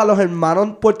saludos a los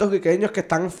hermanos puertorriqueños que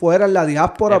están fuera en la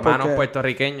diáspora. Hermanos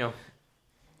puertorriqueños.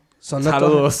 Son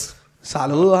Saludos.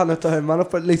 Saludos a nuestros hermanos.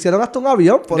 Le hicieron hasta un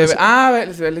avión. Por eso.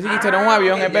 Le hicieron un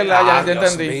avión, es verdad. Ya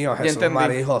entendí. Mío, ya Jesús, entendí.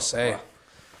 María y José.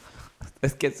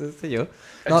 Es que eso sé yo.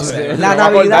 No sé. Yo La me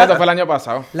acordaba, Navidad, esto fue el año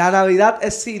pasado. la Navidad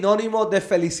es sinónimo de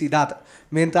felicidad.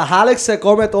 Mientras Alex se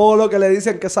come todo lo que le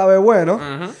dicen que sabe bueno,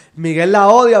 Miguel la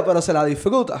odia, pero se la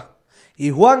disfruta. Y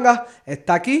Juanga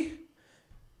está aquí.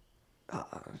 Ah,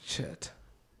 shit.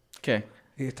 ¿Qué?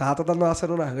 Y estaba tratando de hacer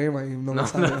una rima y no me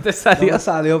salió. no te salió. No me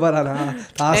salió para nada.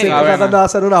 Estaba Ey, siempre a ver, tratando man. de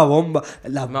hacer una bomba.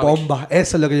 Las No, bombas.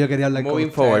 Eso es lo que yo quería hablar con Moving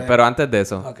ustedes. forward, pero antes de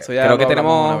eso, Ok. Eso ya creo lo que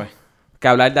hablamos una tenemos vez. que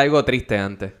hablar de algo triste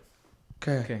antes.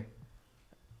 ¿Qué? ¿Qué?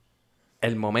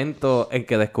 El momento en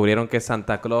que descubrieron que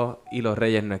Santa Claus y los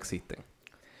Reyes no existen.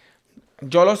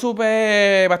 Yo lo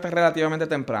supe bastante relativamente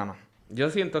temprano. Yo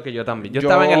siento que yo también. Yo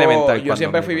estaba en elemental. Yo cuando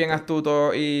siempre me fui di bien cuenta.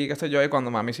 astuto y qué sé yo, y cuando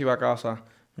mami se iba a casa,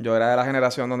 yo era de la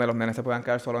generación donde los nenes se podían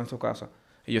quedar solos en su casa.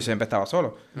 Y yo siempre estaba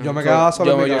solo. Yo me quedaba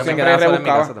solo en mi Yo casa. siempre quedaba solo en mi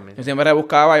rebuscaba. casa también. Yo siempre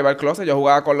rebuscaba, iba al closet, yo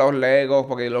jugaba con los Legos,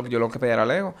 porque yo lo que pedía era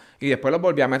Lego. Y después los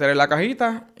volvía a meter en la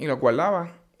cajita y los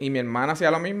guardaba. Y mi hermana hacía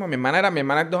lo mismo. Mi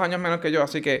hermana es 2 años menos que yo,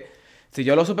 así que si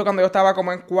yo lo supe cuando yo estaba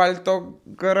como en 4º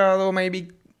grado, maybe.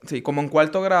 Sí, como en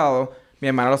 4º grado. Mi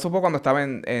hermana lo supo cuando estaba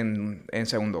en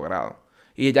 2º grado.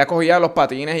 Y ella cogía los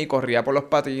patines y corría por los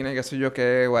patines, qué sé yo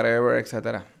qué, whatever,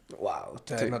 etcétera. Wow,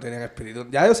 ustedes no tienen espíritu.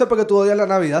 Ya yo sé por qué tú odias la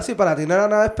Navidad. Si para ti no era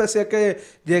nada especial que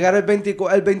llegar el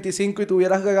 25 y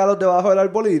tuvieras regalos debajo del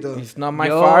arbolito. It's not my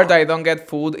Yo- fault, I don't get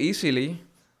food easily.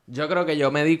 Yo creo que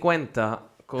yo me di cuenta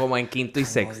como en quinto y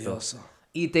sexto. Odioso.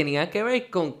 Y tenía que ver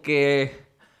con que...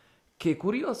 Qué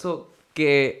curioso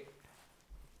que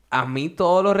a mí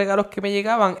todos los regalos que me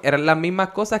llegaban eran las mismas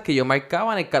cosas que yo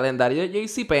marcaba en el calendario de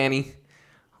JCPenney.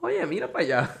 Oye, mira para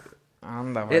allá.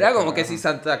 Anda, Era como que si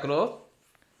Santa Claus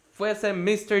fuese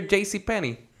Mr.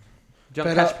 JCPenney. John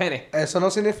Pero Cash Penny. eso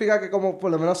no significa que como por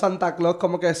lo menos Santa Claus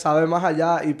como que sabe más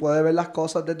allá y puede ver las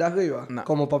cosas desde arriba. No.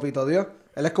 Como Papito Dios.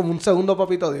 Él es como un segundo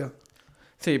Papito Dios.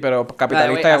 Sí, pero By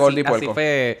capitalista the way, de gordo y así puerco.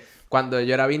 fue cuando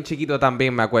yo era bien chiquito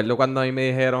también. Me acuerdo cuando a mí me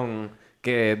dijeron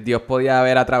que Dios podía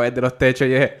ver a través de los techos.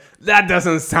 Y dije, that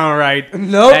doesn't sound right.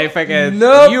 No, Y ahí fue que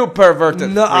no. You perverted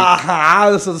No, freak. ajá,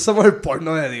 nosotros somos el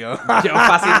porno de Dios. yo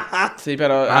fácil. Sí,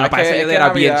 pero Bueno, para eso yo era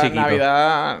bien chiquito.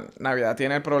 Navidad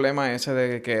tiene el problema ese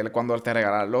de que cuando te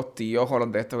regalan los tíos o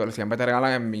los de estos, que siempre te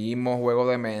regalan el mismo juego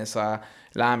de mesa,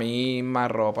 la misma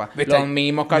ropa, ¿Viste? los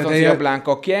mismos Yo te calzoncillos digo-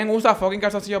 blancos. ¿Quién usa fucking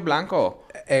calzoncillos blancos?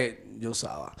 Yo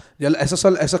usaba. Eso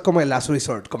es como el last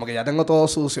resort. Como que ya tengo todo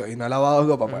sucio y no he lavado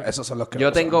ropa. Pues esos son los que Yo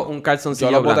uso. tengo un Yo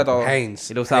calzoncillo lo boté blanco. todo. Hanes.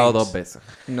 Y lo he usado Hanes. 2 veces.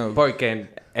 No. Porque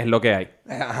es lo que hay.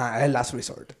 Ajá, es el last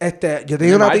resort. Yo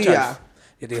tenía una Marshall. tía.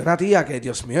 Yo tenía una tía que,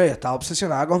 Dios mío, ella estaba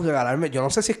obsesionada con regalarme. Yo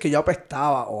no sé si es que yo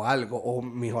apestaba o algo, o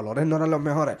mis olores no eran los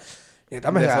mejores. Y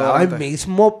ella me regalaba el Desodorante.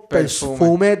 mismo Perfume.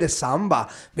 perfume de Samba.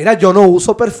 Mira, yo no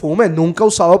uso perfume, nunca he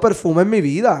usado perfume en mi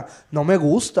vida. No me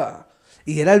gusta.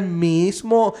 Y era el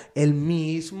mismo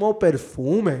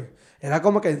perfume. Era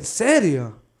como que, ¿en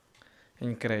serio?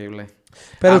 Increíble.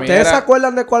 Pero A mí ustedes era- se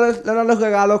acuerdan de cuáles eran los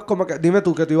regalos, como que, dime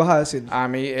tú, ¿qué te ibas a decir? A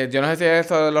mí, yo no sé si es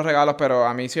esto de los regalos, pero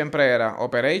a mí siempre era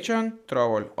Operation,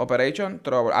 Trouble, Operation,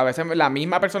 Trouble. A veces la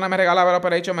misma persona me regalaba el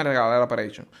Operation, me regalaba el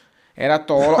Operation. Era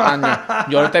todos los años.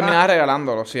 Yo terminaba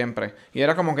regalándolo siempre. Y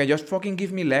era como que just fucking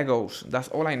give me Legos. That's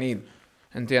all I need.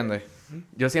 ¿Entiendes?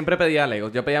 Yo siempre pedía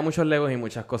Legos. Yo pedía muchos Legos y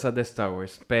muchas cosas de Star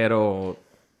Wars. Pero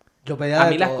Yo pedía a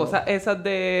de mí las todo. cosas esas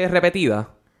de repetidas,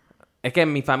 es que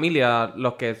en mi familia,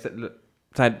 o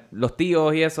sea, los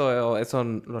tíos y eso,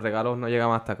 los regalos no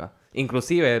llegaban hasta acá.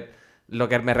 Inclusive, lo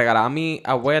que me regalaban mis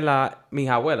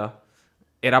abuelas,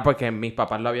 era porque mis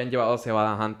papás lo habían llevado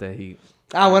cebadas antes y...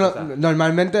 Ah, bueno, o sea,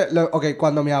 normalmente,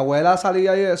 cuando mi abuela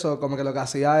salía y eso, como que lo que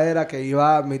hacía era que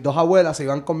mis 2 abuelas se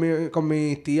iban con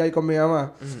mi tía y con mi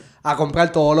mamá a comprar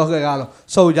todos los regalos.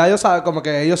 So, ya como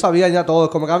que ellos sabían ya todo.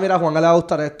 Como que, mira, a Juan le va a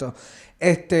gustar esto.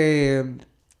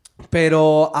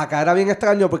 Pero acá era bien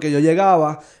extraño porque yo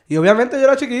llegaba y obviamente yo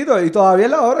era chiquito y todavía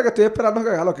es la hora que estoy esperando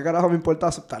regalos. ¿Qué carajo me importa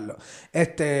aceptarlo?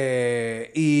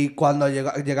 Y cuando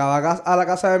llegaba a la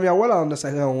casa de mi abuela, donde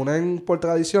se reúnen por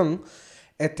tradición,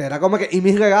 era como que, y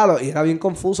mis regalos, y era bien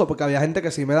confuso porque había gente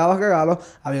que sí me daba regalos,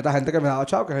 había otra gente que me daba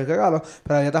chavo, que es el regalo,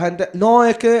 pero había otra gente, no,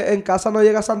 es que en casa no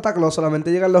llega Santa Claus,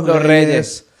 solamente llegan los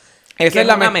reyes. Esa es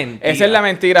la mentira. Esa es la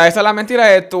mentira. Esa es la mentira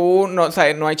de tú, no, o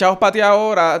sea, no hay chavos para ti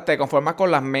ahora, te conformas con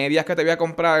las medias que te voy a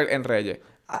comprar en Reyes.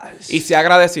 Ay, Y sea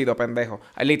agradecido, pendejo.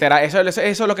 Literal, eso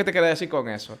es lo que te quería decir con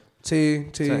eso. sí,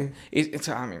 sí. O sea, y, o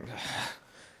sea,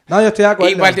 No, yo estoy de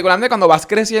acuerdo. y particularmente cuando vas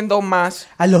creciendo más,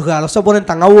 Ay, los regalos se ponen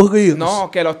tan aburridos. no,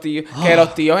 que los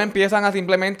tíos empiezan a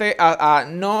simplemente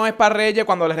no es para Reyes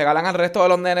cuando les regalan al resto de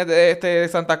los nenes de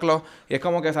Santa Claus. Y es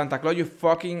como que Santa Claus, you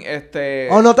fucking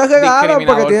O no te regalan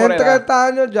porque discriminador tienen por edad. 30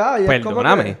 años ya. Y es como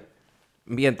Perdóname. que-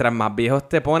 Mientras más viejos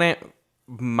te pones,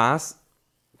 más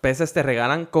veces te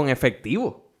regalan con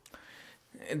efectivo.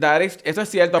 Eso es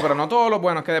cierto, pero no todos los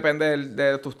buenos, que depende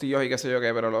de tus tíos y qué sé yo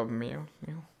qué, pero los míos,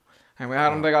 mijo. A mí me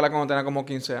dejaron regalar cuando tenía como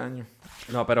 15 años.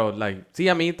 No, pero, sí,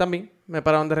 a mí también me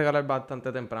pararon de regalar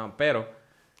bastante temprano. Pero,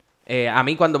 a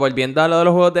mí cuando volviendo a lo de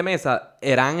los juegos de mesa,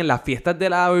 eran en las fiestas de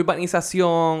la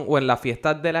urbanización o en las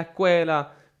fiestas de la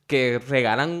escuela que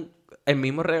regalan el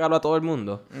mismo regalo a todo el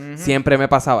mundo. Siempre me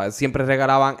pasaba. Siempre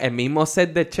regalaban el mismo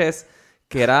set de chess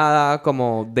que era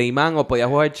como de imán o podías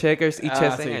jugar checkers y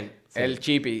chess en Sí. él. Sí. El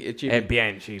chippy, el chippy. Es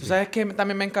bien chido. ¿Tú sabes que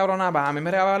también me encabronaba? A mí me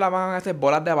regalaban hacer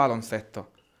bolas de baloncesto.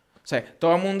 O sea,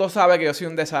 todo el mundo sabe que yo soy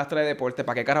un desastre de deporte.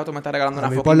 ¿Para qué carajo tú me estás regalando A una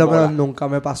mí fucking por lo bola? menos nunca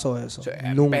me pasó eso. O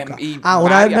sea, Nunca. y Una vez me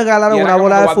varias. regalaron Y era una como,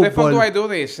 bola de "What the fuck fútbol. do I do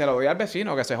this?" Se lo doy al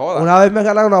vecino, que se joda. Una vez me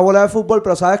regalaron una bola de fútbol,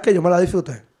 pero sabes que yo me la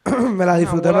disfruté. me la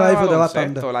disfruté Una bola de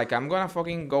bastante. baloncesto, Like, I'm gonna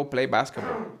fucking go play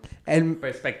basketball. En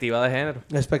Perspectiva de género.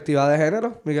 perspectiva de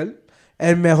género, Miguel.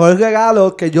 El mejor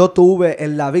regalo que yo tuve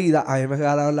en la vida, a mí me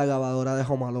regalaron la grabadora de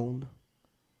Home Alone.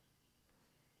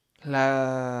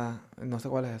 No sé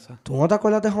cuál es esa. ¿Tú no te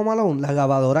acuerdas de Home Alone? La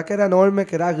grabadora que era enorme,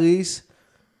 que era gris.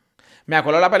 Me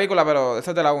acuerdo de la película, pero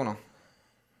esa es de la 1.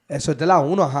 Eso es de la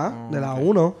 1, ajá. De la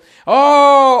 1.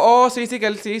 Sí, sí, que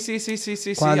él,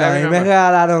 sí. Cuando I a mí me remember.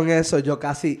 regalaron eso, yo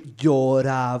casi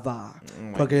lloraba.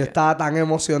 my Porque yo God. estaba tan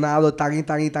emocionado, tan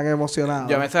emocionado.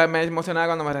 Yo me emocionaba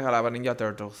cuando me regalaba Ninja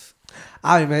Turtles.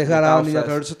 A mí me regalaron Estaba Ninja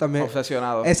Turtles también.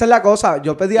 Obsesionado. Esa es la cosa.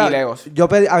 Yo pedía. Y Legos.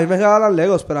 A mí me regalaban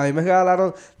Legos, pero a mí me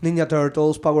regalaron Ninja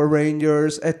Turtles, Power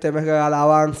Rangers, me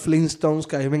regalaban Flintstones,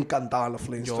 que a mí me encantaban los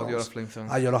Flintstones. Yo odio los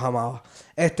Flintstones. Ah, yo los amaba.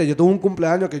 Yo tuve un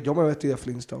cumpleaños que yo me vestí de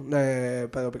Flintstone.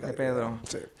 Pedro Picadillo. Pedro.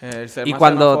 Sí. El ser Y más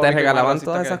cuando te xenofóbico y regalaban más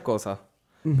todas racista esas cosas,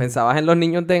 ¿pensabas en los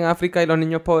niños de en África y los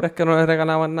niños pobres que no les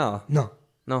regalaban nada? No.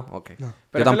 No, ok. No.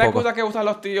 Pero Yo esa es la tampoco. excusa que usan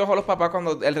los tíos o los papás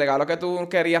cuando el regalo que tú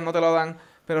querías no te lo dan.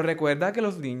 Pero recuerda que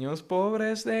los niños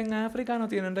pobres en África no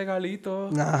tienen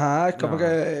regalitos. Ajá, es como No.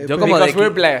 que. Yo como Because de we're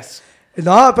que- blessed.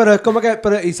 No, pero es como que.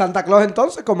 ¿Y Santa Claus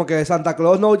entonces? Como que Santa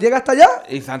Claus no llega hasta allá.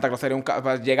 Y Santa Claus sería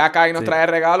pues, llega acá y nos Sí. trae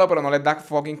regalo, pero no les da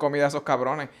fucking comida a esos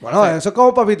cabrones. Bueno, eso es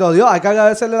como papito Dios. Hay que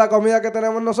agradecerle la comida que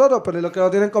tenemos nosotros, pero los que no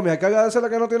tienen comida, hay que agradecerle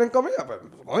que no tienen comida. Pues,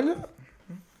 coño.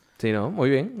 Sí, no, muy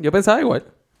bien. Yo pensaba igual.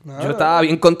 Nada. Yo estaba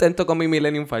bien contento con mi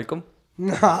Millennium Falcon.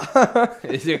 No.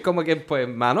 Y es como que, pues,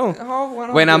 mano, Oh,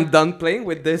 bueno, when okay. I'm done playing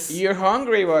with this. You're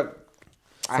hungry, but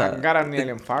I sea, haven't got a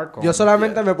Alien Falcon. Yo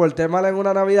solamente me porté mal en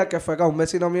una Navidad que fue que a un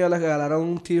vecino mío le regalaron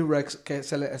un T-Rex que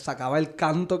se le sacaba el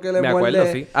canto que le Me muerde.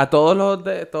 acuerdo, sí. A todos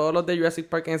los de Jurassic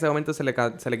Park en ese momento se le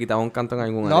quitaba un canto en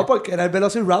algún No, área. porque era el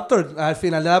Velociraptor. Al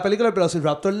final de la película, el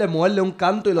Velociraptor le muerde un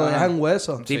canto y lo deja en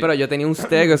hueso. Sí, Sí. pero yo tenía un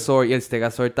Stegosaur y el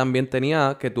Stegosaur también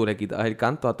tenía que tú le quitabas el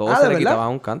canto. A todos Ah, se ¿de le verdad? quitabas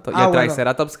un canto. Y Ah, el bueno.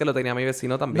 Triceratops que lo tenía mi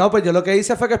vecino también. No, pues yo lo que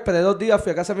hice fue que esperé 2 días,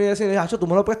 fui a casa de mi vecino y dije, Acho, tú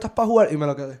me lo prestas para jugar y me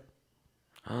lo quedé.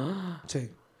 Sí.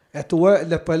 Después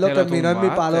lo Te lo terminó en mi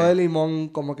tumbaste. palo de limón,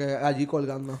 como que allí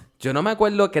colgando. Yo no me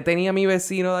acuerdo qué tenía mi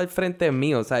vecino al frente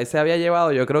mío. O sea, ese había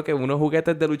llevado, yo creo que unos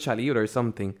juguetes de lucha libre o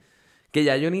something. Que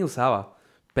ya yo ni usaba.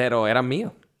 Pero eran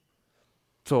míos.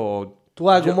 So, ¿Tú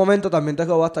en algún momento también te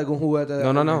robaste algún juguete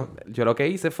de no. Yo lo que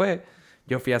hice fue,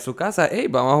 yo fui a su casa, hey,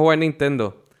 vamos a jugar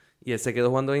Nintendo. Y él se quedó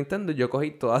jugando Nintendo. Yo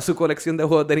cogí toda su colección de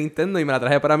juegos de Nintendo y me la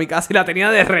traje para mi casa y la tenía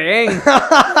de rehén.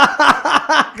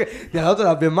 Ya lo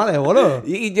eras bien malévolo.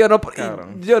 y yo no,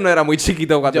 Cabrón. yo no era muy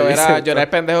chiquito cuando Yo hice era esto. el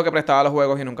pendejo que prestaba los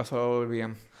juegos y nunca se lo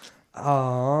volvían.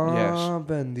 Ah,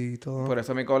 bendito. Por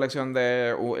eso mi colección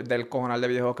del cojonal de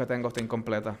videojuegos que tengo está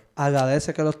incompleta.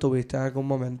 Agradece que los tuviste en algún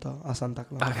momento a Santa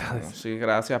Claus. Sí,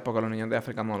 gracias, porque los niños de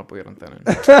África no lo pudieron tener.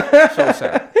 So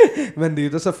sad.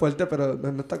 Bendito, eso es fuerte, pero no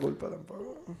es nuestra culpa tampoco.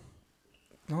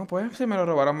 No, pues, si me lo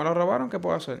robaron, ¿qué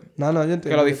puedo hacer? No, yo entiendo.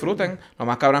 Que lo disfruten. Lo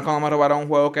más cabrón es cuando me robaron un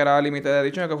juego que era límite de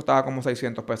edición y que costaba como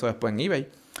 600 pesos después en eBay.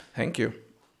 Thank you.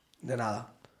 De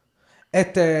nada.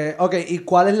 Ok, ¿y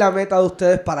cuál es la meta de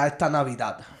ustedes para esta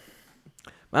Navidad?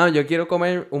 Bueno, yo quiero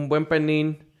comer un buen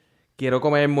pernil. quiero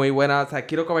comer muy buena, o sea,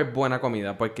 quiero comer buena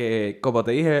comida. Porque, como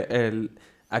te dije,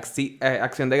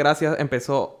 Acción de Gracias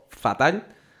empezó fatal.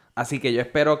 Así que yo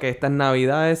espero que estas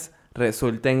navidades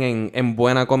resulten en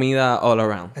buena comida all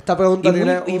around. Esta pregunta Y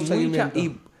tiene muy- un y seguimiento.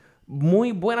 y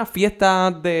muy buenas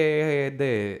fiestas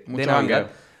de Mucho Navidad. jangueo.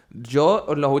 Yo,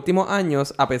 en los últimos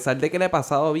años, a pesar de que le he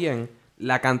pasado bien,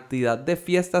 la cantidad de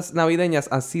fiestas navideñas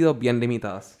han sido bien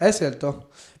limitadas. Es cierto.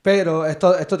 Pero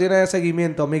esto tiene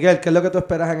seguimiento. Miguel, ¿qué es lo que tú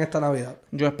esperas en esta Navidad?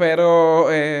 Yo espero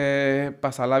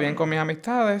pasarla bien con mis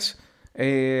amistades.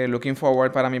 Looking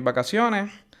forward para mis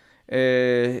vacaciones.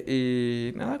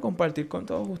 Y nada, compartir con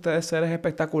todos ustedes seres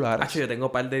espectaculares. Yo tengo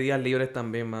un par de días libres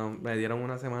también, man. Me dieron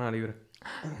una semana libre.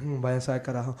 Váyanse al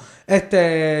carajo. Yo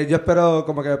espero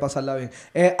como que pasarla bien.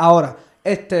 Ahora,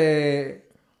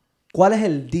 ¿cuál es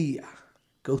el día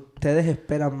que ustedes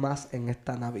esperan más en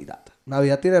esta Navidad?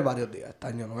 Navidad tiene varios días. Está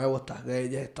Año Nuevo, está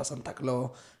Reyes, está Santa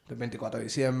Claus, el 24 de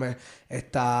diciembre,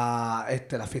 está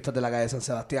las fiestas de la calle de San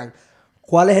Sebastián.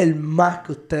 ¿Cuál es el más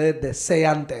que ustedes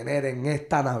desean tener en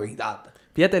esta Navidad?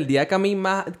 Fíjate, el día que a mí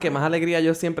más alegría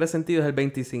yo siempre he sentido es el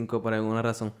 25, por alguna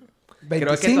razón.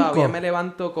 Creo que todavía me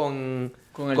levanto con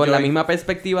Con el la joy. misma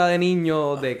perspectiva de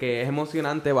niño, de que es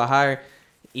emocionante bajar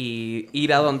y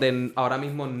ir a donde ahora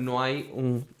mismo no hay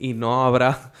y no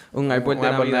habrá un árbol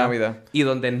de Navidad. Y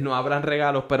donde no habrán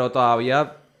regalos, pero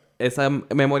todavía esa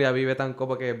memoria vive tan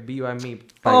como que viva en mí.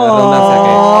 Para la redundancia,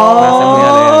 que me hace muy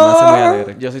alegre, me hace muy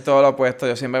alegre. Yo soy todo lo opuesto.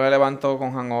 Yo siempre me levanto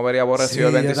con hangover y aborrecido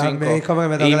Sí, el yo 25. también, como que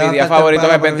me tengo Y que mi día levantar favorito es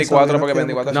el temprano para mis 24 sobrinos porque el que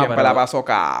 24 no, siempre pero- la paso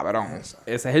cabrón.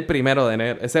 Ese es el 1 de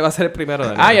enero. Ese va a ser el 1 de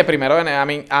enero. Y el 1 de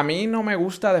enero. A mí no me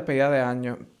gusta despedida de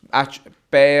año.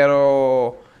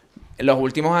 Pero en los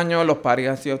últimos años los parties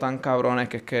han sido tan cabrones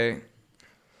que es que...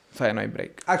 O sea, no hay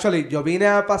break. Actually, yo vine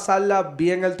a pasarla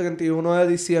bien el 31 de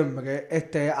diciembre.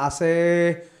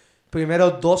 Hace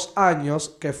primero 2 años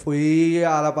que fui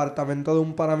al apartamento de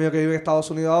un pana mío que vive en Estados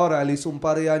Unidos ahora. Él hizo un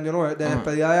party de año nuevo, de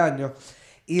despedida de año.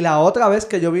 Y la otra vez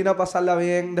que yo vine a pasarla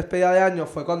bien despedida de año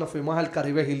fue cuando fuimos al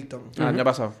Caribe Hilton. El año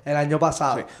pasado. El año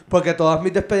pasado. Sí. Porque todas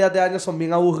mis despedidas de año son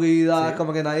bien aburridas.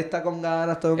 Como que nadie está con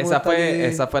ganas. Todo el mundo está allí.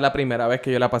 Esa fue la primera vez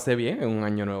que yo la pasé bien en un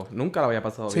año nuevo. Nunca la había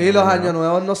pasado bien. Sí, en los un años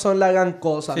nuevos no son la gran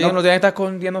cosa. Sí, ¿no? uno tiene que estar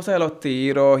escondiéndose de los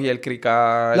tiros y el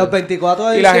crical. Los 24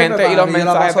 de Y la diciembre, gente, y para los mí, yo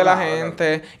la mensajes paso de la cabrón.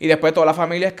 gente. Y después toda la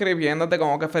familia escribiéndote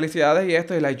como que felicidades y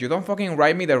esto. Y like, you don't fucking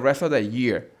write me the rest of the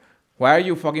year. Why are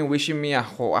you fucking wishing me a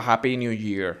happy new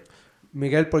year?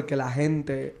 Miguel, porque la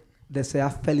gente desea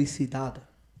felicidad.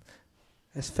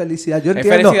 Es felicidad. Yo Es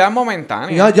entiendo. felicidad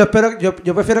momentánea. No, yo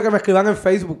prefiero que me escriban en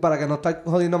Facebook para que no estar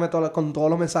jodiéndome con todos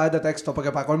los mensajes de texto.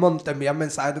 Porque para colmo te envían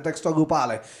mensajes de texto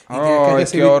grupales. Y tienes que Ay,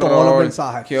 recibir qué todos los horror,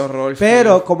 mensajes. qué horror,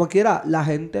 Pero, sí. como quiera, la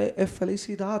gente es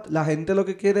felicidad. La gente lo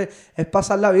que quiere es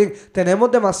pasarla bien. Tenemos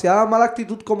demasiada mala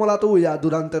actitud como la tuya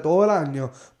durante todo el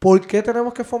año. ¿Por qué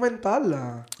tenemos que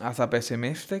fomentarla? As a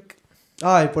pessimistic.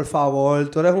 Ay, por favor,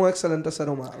 tú eres un excelente ser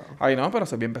humano. Ay, no, pero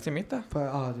soy bien pesimista. Pues,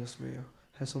 Dios mío.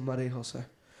 Jesús, María y José.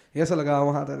 Y eso es lo que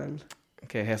vamos a tener.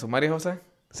 ¿Qué es Jesús, María y José?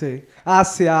 Sí.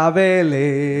 Hacia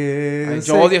Belén. Ay,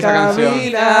 yo odio esa canción.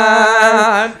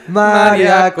 caminan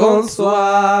María con su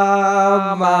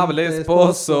amable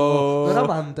esposo. No era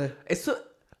amante. Eso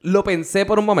lo pensé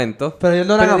por un momento. Pero ellos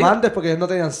no eran Pero digo- amantes porque ellos no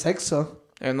tenían sexo.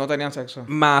 Ellos no tenían sexo.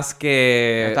 Más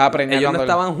que Estaba preñada ellos no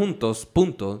cuando- estaban juntos,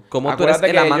 punto. Como tú eres Acuérdate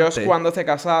el que amante. ellos cuando se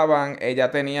casaban, ella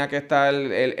tenía que estar...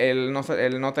 Él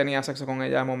no tenía sexo con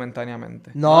ella momentáneamente.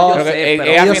 No, yo Creo que sé, pero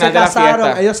ella al ellos se final de la casaron.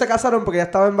 fiesta. Ellos se casaron porque ella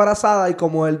estaba embarazada y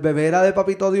como el bebé era de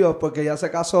Papito Dios, porque ella se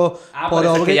casó Por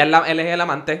eso es obra- que él es el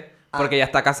amante. Porque ella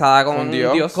está casada con Con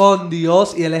Dios. Dios. con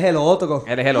Dios y él es el otro.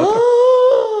 Él es el otro.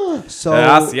 So,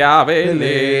 Hacia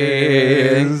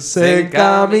Belén se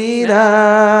encamina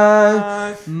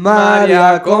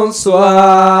María con su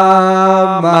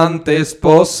amante I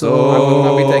esposo. will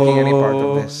not be taking any part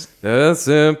of this.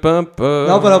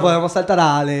 No, pero podemos saltar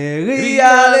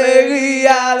alegría,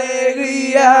 alegría,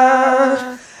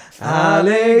 alegría.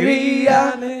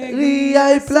 Alegría,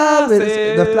 alegría y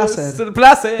placer. No es placer.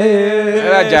 Placer.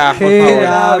 Era ya, por Que favor.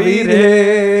 la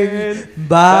Virgen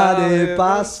va de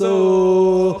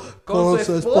paso con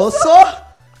su esposo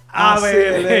a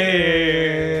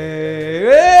Belén.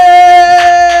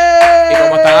 Y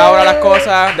como están ahora las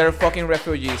cosas, they're fucking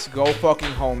refugees. Go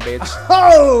fucking home, bitch.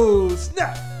 Oh,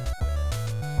 snap.